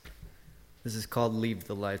This is called Leave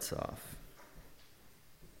the Lights Off.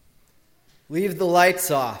 Leave the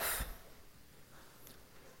lights off.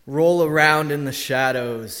 Roll around in the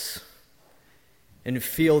shadows and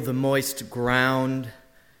feel the moist ground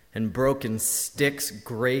and broken sticks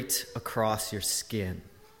grate across your skin.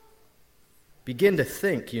 Begin to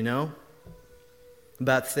think,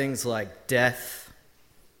 about things like death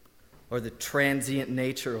or the transient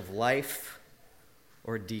nature of life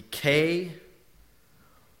or decay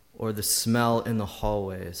or the smell in the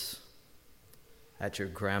hallways at your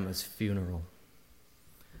grandma's funeral.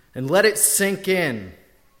 And let it sink in.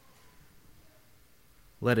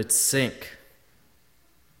 Let it sink.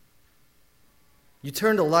 You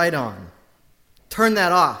turned a light on. Turn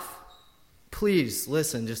that off. Please,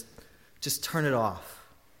 listen, just turn it off.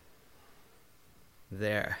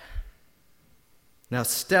 There. Now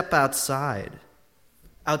step outside.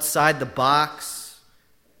 Outside the box.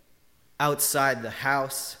 Outside the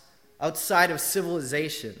house. Outside of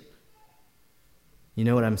civilization. You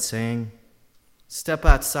know what I'm saying? Step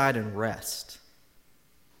outside and rest.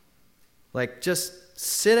 Just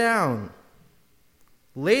sit down.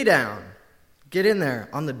 Lay down. Get in there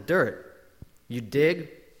on the dirt. You dig?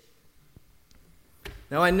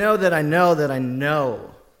 Now I know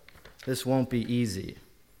this won't be easy.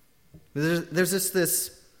 There's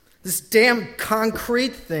this damn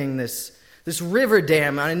concrete thing, this river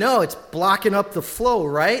dam. I know it's blocking up the flow,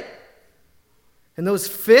 right? And those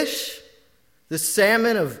fish, the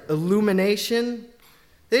salmon of illumination,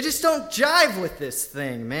 they just don't jive with this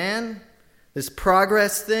thing, man. This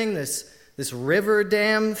progress thing, this river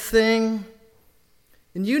dam thing.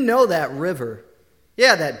 And you know that river.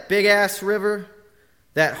 Yeah, that big-ass river.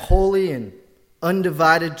 That holy and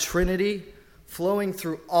undivided Trinity flowing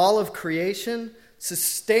through all of creation,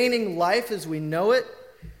 sustaining life as we know it.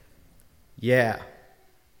 Yeah.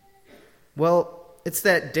 Well, it's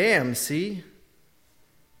that dam, see?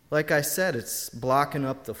 Like I said, it's blocking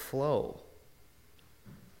up the flow.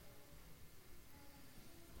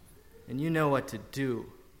 And you know what to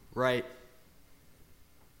do, right?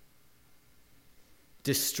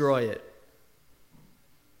 Destroy it.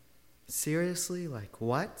 Seriously?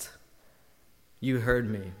 What? You heard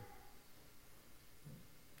me.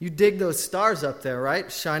 You dig those stars up there,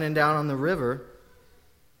 right? Shining down on the river.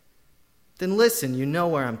 Then listen, you know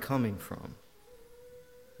where I'm coming from.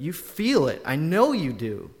 You feel it. I know you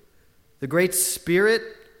do. The Great Spirit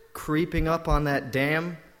creeping up on that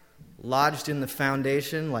dam, lodged in the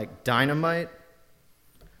foundation like dynamite.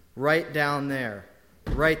 Right down there.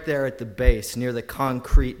 Right there at the base, near the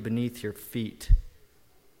concrete beneath your feet.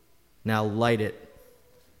 Now light it.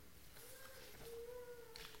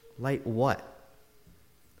 Light what?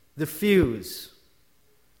 The fuse.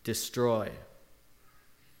 Destroy.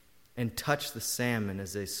 And touch the salmon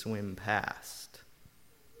as they swim past.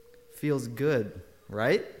 Feels good,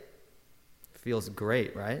 right? Feels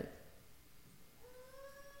great, right?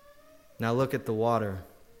 Now look at the water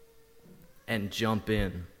and jump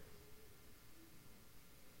in.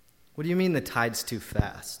 What do you mean the tide's too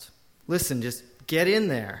fast? Listen, just get in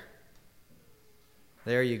there.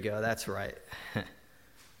 There you go, that's right.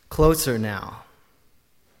 Closer now.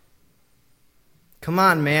 Come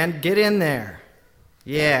on, man, get in there.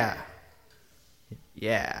 Yeah.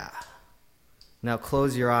 Now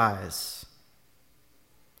close your eyes.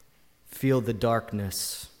 Feel the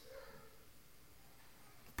darkness.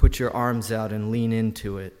 Put your arms out and lean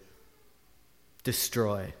into it.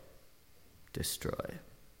 Destroy.